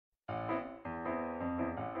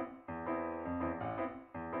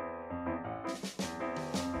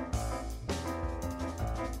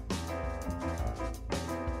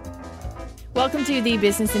Welcome to the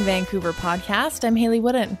Business in Vancouver podcast. I'm Haley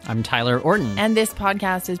Wooden. I'm Tyler Orton. And this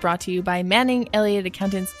podcast is brought to you by Manning Elliott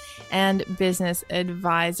Accountants and Business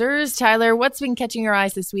Advisors. Tyler, what's been catching your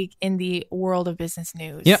eyes this week in the world of business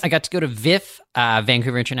news? Yeah, I got to go to VIFF,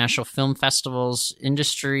 Vancouver International Film Festival's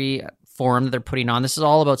industry forum that they're putting on. This is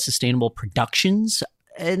all about sustainable productions.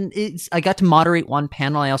 And I got to moderate one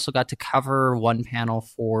panel. I also got to cover one panel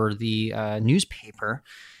for the newspaper.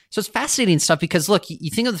 So it's fascinating stuff because, look,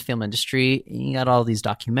 you think of the film industry, you got all these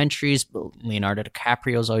documentaries. Leonardo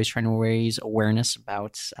DiCaprio is always trying to raise awareness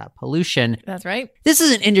about pollution. That's right. This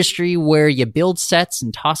is an industry where you build sets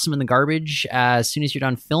and toss them in the garbage as soon as you're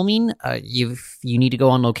done filming. You need to go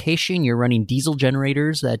on location. You're running diesel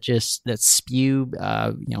generators that spew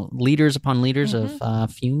liters upon liters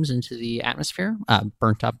of fumes into the atmosphere,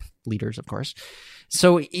 burnt up liters, of course.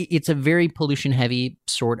 So it's a very pollution-heavy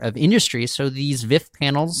sort of industry. So these VIFF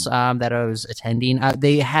panels that I was attending,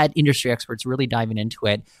 they had industry experts really diving into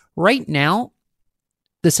it. Right now,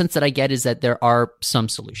 the sense that I get is that there are some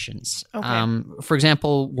solutions. Okay. For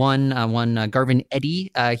example, one Garvin Eddy,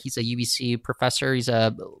 he's a UBC professor. He's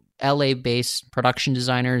a LA-based production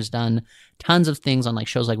designer. Has done tons of things on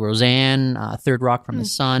shows like Roseanne, Third Rock from the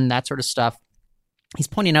Sun, that sort of stuff. He's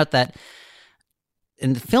pointing out that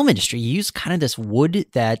in the film industry, you use kind of this wood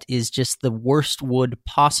that is just the worst wood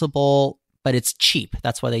possible, but it's cheap.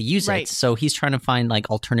 That's why they use it. So he's trying to find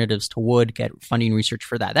alternatives to wood, get funding research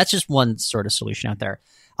for that. That's just one sort of solution out there.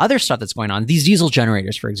 Other stuff that's going on, these diesel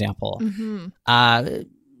generators, for example.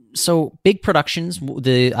 So big productions,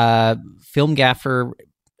 the film gaffer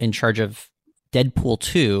in charge of Deadpool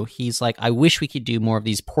 2, he's like, I wish we could do more of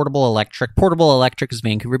these Portable Electric. Portable Electric is a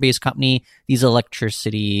Vancouver-based company. These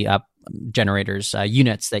electricity generators,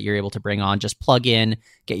 units that you're able to bring on, just plug in,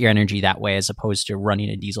 get your energy that way as opposed to running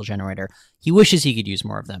a diesel generator. He wishes he could use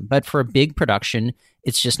more of them. But for a big production,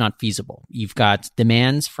 it's just not feasible. You've got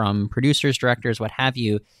demands from producers, directors, what have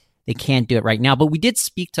you. They can't do it right now. But we did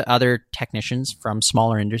speak to other technicians from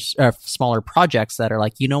smaller projects that are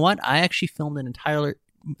like, you know what? I actually filmed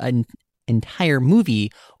an entire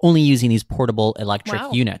movie only using these portable electric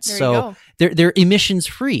units. So they're emissions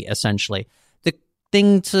free, essentially. The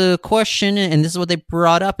thing to question, and this is what they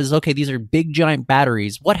brought up, is okay, these are big giant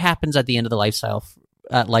batteries. What happens at the end of the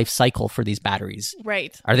life cycle for these batteries?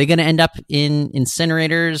 Right. Are they going to end up in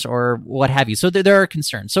incinerators or what have you? So there are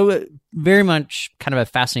concerns. So very much kind of a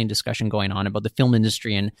fascinating discussion going on about the film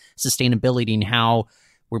industry and sustainability and how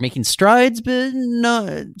we're making strides, but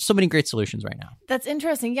not so many great solutions right now. That's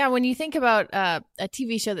interesting. Yeah, when you think about a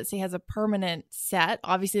TV show that, say, has a permanent set,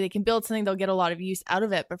 obviously they can build something, they'll get a lot of use out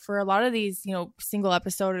of it. But for a lot of these, single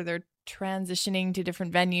episode, or they're transitioning to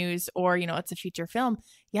different venues, or, it's a feature film,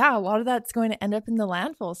 a lot of that's going to end up in the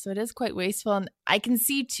landfill. So it is quite wasteful. And I can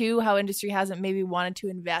see, too, how industry hasn't maybe wanted to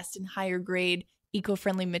invest in higher grade,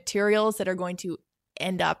 eco-friendly materials that are going to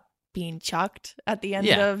end up being chucked at the end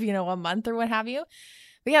of, a month or what have you.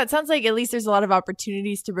 But yeah, it sounds like at least there's a lot of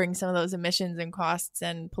opportunities to bring some of those emissions and costs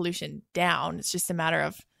and pollution down. It's just a matter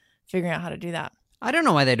of figuring out how to do that. I don't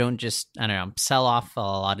know why they don't just, sell off a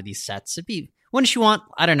lot of these sets. Wouldn't you want,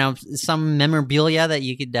 some memorabilia that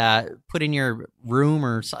you could put in your room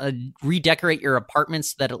or redecorate your apartment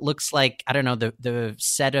so that it looks like, the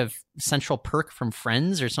set of Central Perk from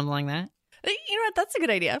Friends or something like that? You know what? That's a good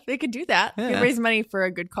idea. They could do that. Yeah. They could raise money for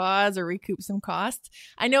a good cause or recoup some costs.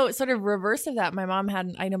 I know it's sort of reverse of that. My mom had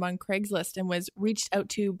an item on Craigslist and was reached out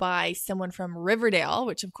to by someone from Riverdale,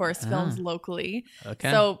 which of course films locally. Okay.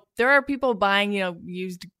 So there are people buying,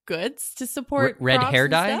 used goods to support red hair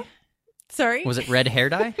dye. Stuff. Sorry? Was it red hair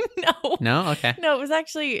dye? No. No? Okay. No,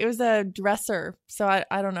 it was a dresser. So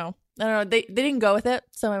I don't know. I don't know. They didn't go with it.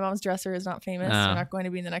 So my mom's dresser is not famous. They're not going to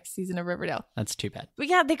be in the next season of Riverdale. That's too bad. But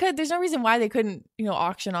yeah, they could. There's no reason why they couldn't,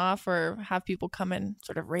 auction off or have people come and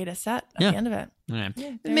sort of rate a set at the end of it. Yeah.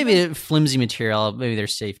 Maybe a flimsy material. Maybe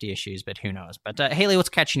there's safety issues, but who knows? But Haley, what's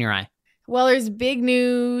catching your eye? Well, there's big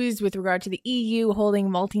news with regard to the EU holding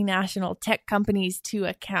multinational tech companies to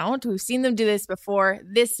account. We've seen them do this before.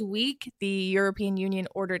 This week, the European Union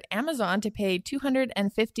ordered Amazon to pay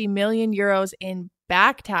 250 million euros in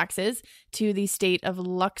back taxes to the state of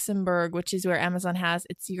Luxembourg, which is where Amazon has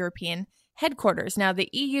its European headquarters. Now, the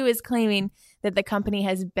EU is claiming that the company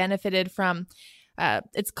has benefited from,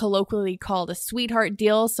 it's colloquially called a sweetheart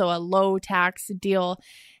deal, so a low tax deal.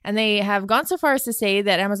 And they have gone so far as to say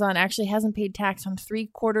that Amazon actually hasn't paid tax on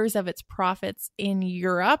 3/4 of its profits in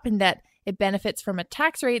Europe, and that it benefits from a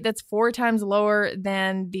tax rate that's 4 times lower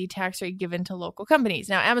than the tax rate given to local companies.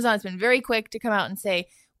 Now, Amazon has been very quick to come out and say,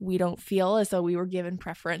 we don't feel as though we were given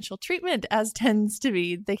preferential treatment, as tends to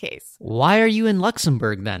be the case. Why are you in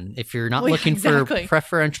Luxembourg then if you're not looking for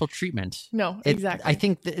preferential treatment? No, exactly. I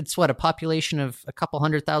think it's a population of a couple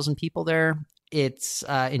 100,000 people there. Its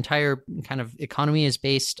entire kind of economy is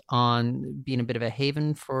based on being a bit of a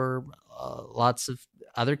haven for lots of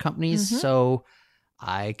other companies. Mm-hmm. So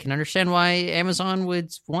I can understand why Amazon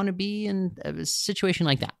would want to be in a situation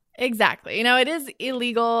like that. Exactly. It is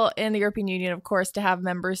illegal in the European Union, of course, to have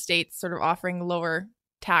member states sort of offering lower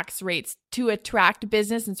tax rates to attract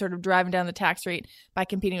business and sort of driving down the tax rate by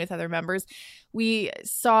competing with other members. We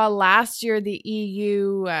saw last year the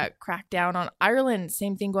EU crack down on Ireland.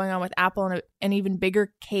 Same thing going on with Apple in an even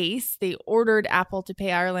bigger case. They ordered Apple to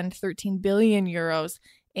pay Ireland 13 billion euros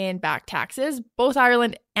in back taxes. Both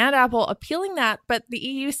Ireland and Apple appealing that, but the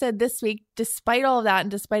EU said this week, despite all of that and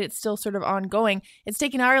despite it's still sort of ongoing, it's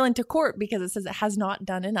taking Ireland to court because it says it has not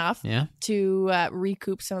done enough to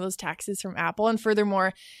recoup some of those taxes from Apple. And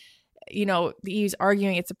furthermore, the EU's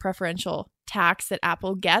arguing it's a preferential tax that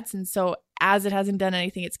Apple gets. And so as it hasn't done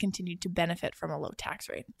anything, it's continued to benefit from a low tax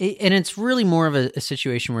rate. And it's really more of a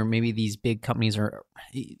situation where maybe these big companies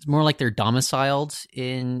it's more like they're domiciled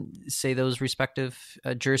in, say, those respective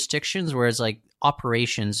jurisdictions, whereas like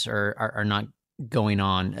operations are not going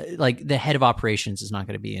on. Like the head of operations is not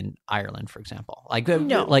going to be in Ireland, for example. Like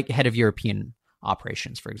head of European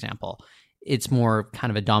operations, for example. It's more kind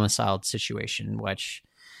of a domiciled situation, which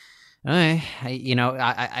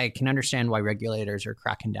I can understand why regulators are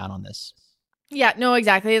cracking down on this. Yeah, no,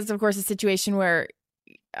 exactly. It's, of course, a situation where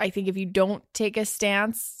I think if you don't take a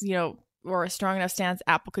stance, or a strong enough stance,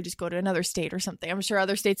 Apple could just go to another state or something. I'm sure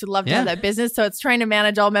other states would love to have that business. So it's trying to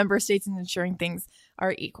manage all member states and ensuring things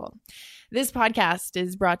are equal. This podcast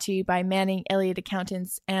is brought to you by Manning Elliott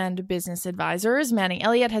Accountants and Business Advisors. Manning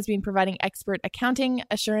Elliott has been providing expert accounting,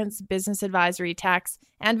 assurance, business advisory, tax,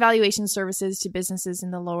 and valuation services to businesses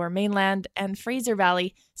in the Lower Mainland and Fraser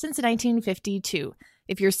Valley since 1952.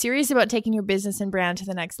 If you're serious about taking your business and brand to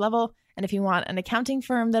the next level, and if you want an accounting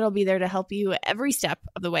firm that'll be there to help you every step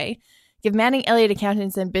of the way, give Manning Elliott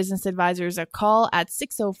Accountants and Business Advisors a call at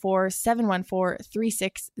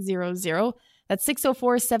 604-714-3600. That's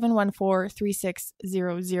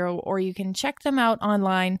 604-714-3600, or you can check them out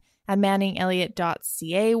online at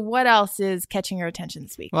manningelliott.ca. What else is catching your attention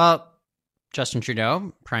this week? Well, Justin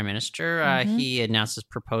Trudeau, Prime Minister, he announced his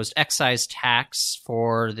proposed excise tax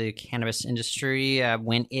for the cannabis industry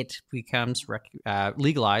when it becomes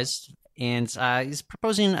legalized. And he's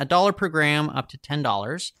proposing $1 per gram up to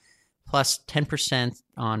 $10, plus 10%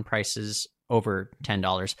 on prices over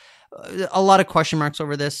 $10. A lot of question marks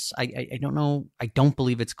over this. I don't know. I don't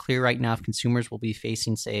believe it's clear right now if consumers will be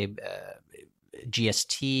facing, say,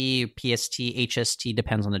 GST, PST, HST,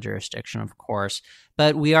 depends on the jurisdiction, of course.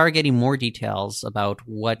 But we are getting more details about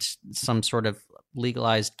what some sort of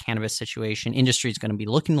legalized cannabis industry is going to be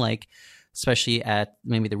looking like, especially at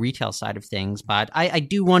maybe the retail side of things. But I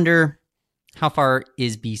do wonder, how far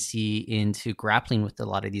is BC into grappling with a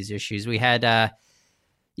lot of these issues? We had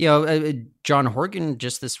John Horgan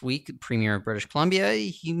just this week, Premier of British Columbia.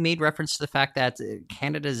 He made reference to the fact that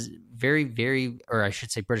Canada's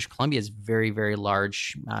British Columbia's very, very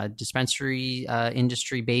large dispensary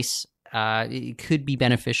industry base. It could be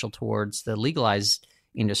beneficial towards the legalized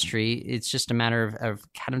industry. It's just a matter of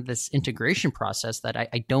kind of this integration process that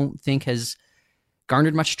I don't think has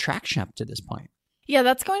garnered much traction up to this point. Yeah,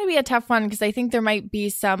 that's going to be a tough one because I think there might be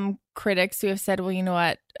some critics who have said, well, you know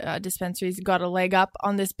what, dispensaries got a leg up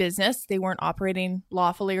on this business. They weren't operating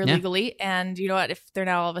lawfully or legally. And you know what, if they're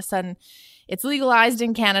now all of a sudden it's legalized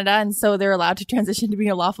in Canada and so they're allowed to transition to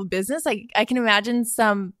being a lawful business, I can imagine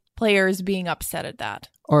some players being upset at that.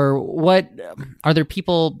 Or what are there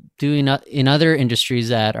people doing in other industries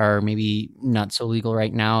that are maybe not so legal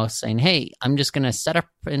right now saying, hey, I'm just going to set up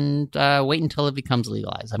and wait until it becomes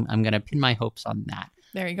legalized. I'm going to pin my hopes on that.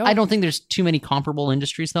 There you go. I don't think there's too many comparable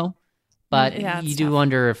industries, though. But you do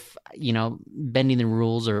wonder if, bending the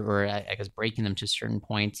rules or I guess breaking them to certain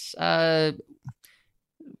points.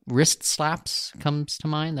 Wrist slaps comes to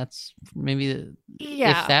mind. That's maybe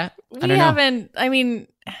if that. I don't know.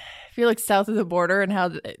 If you look south of the border and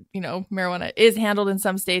how marijuana is handled in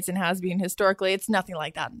some states and has been historically, it's nothing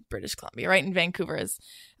like that in British Columbia, right? And Vancouver has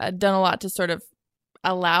done a lot to sort of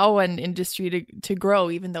allow an industry to grow,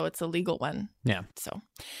 even though it's a legal one. Yeah. So,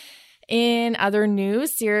 in other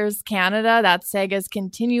news, Sears Canada, that saga is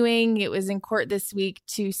continuing. It was in court this week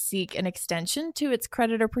to seek an extension to its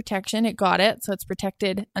creditor protection. It got it, so it's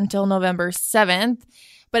protected until November 7th.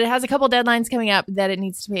 But it has a couple deadlines coming up that it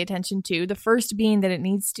needs to pay attention to. The first being that it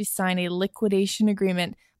needs to sign a liquidation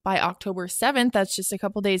agreement by October 7th. That's just a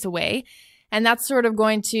couple days away. And that's sort of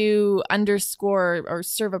going to underscore or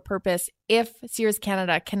serve a purpose if Sears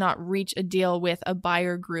Canada cannot reach a deal with a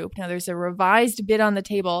buyer group. Now, there's a revised bid on the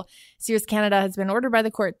table. Sears Canada has been ordered by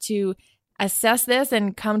the court to assess this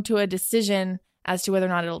and come to a decision as to whether or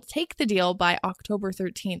not it'll take the deal by October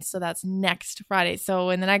 13th. So that's next Friday. So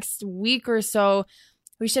in the next week or so,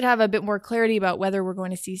 we should have a bit more clarity about whether we're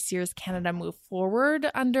going to see Sears Canada move forward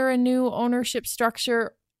under a new ownership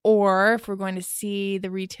structure or if we're going to see the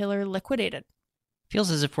retailer liquidated. Feels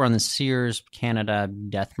as if we're on the Sears Canada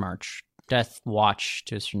death watch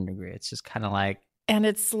to a certain degree. It's just kind of like... And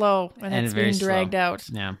it's slow, and it's being dragged out.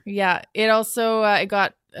 Yeah. It also it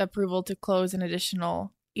got approval to close an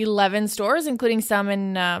additional 11 stores, including some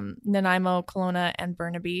in Nanaimo, Kelowna, and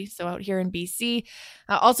Burnaby, so out here in BC.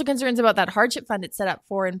 Also concerns about that hardship fund it's set up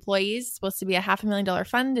for employees. It's supposed to be a $500,000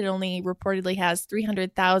 fund. It only reportedly has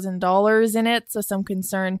 $300,000 in it, so some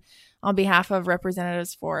concern on behalf of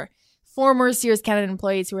representatives for former Sears Canada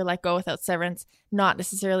employees who were let go without severance, not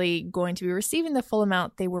necessarily going to be receiving the full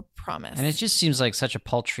amount they were promised. And it just seems like such a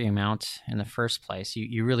paltry amount in the first place.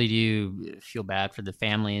 You really do feel bad for the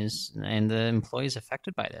families and the employees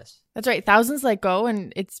affected by this. That's right. Thousands let go,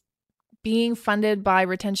 and it's being funded by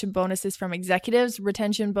retention bonuses from executives.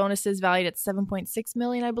 Retention bonuses valued at $7.6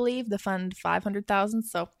 million, I believe. The fund $500,000.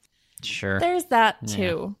 So sure, there's that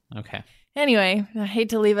too. Yeah. Okay. Anyway, I hate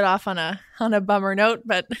to leave it off on a bummer note,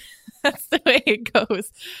 but that's the way it goes.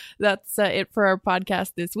 That's it for our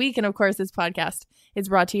podcast this week. And of course, this podcast is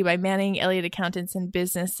brought to you by Manning Elliott Accountants and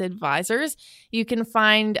Business Advisors. You can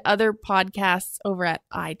find other podcasts over at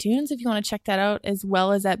iTunes if you want to check that out, as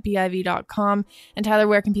well as at biv.com. And Tyler,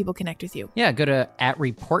 where can people connect with you? Yeah, go to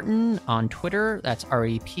 @Reporton on Twitter. That's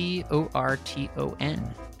REPORTON.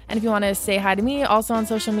 And if you want to say hi to me, also on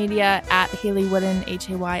social media, at Hayley Woodin,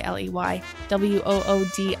 HAYLEYWOODIN.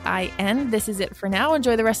 This is it for now.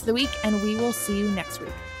 Enjoy the rest of the week, and we will see you next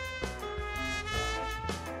week.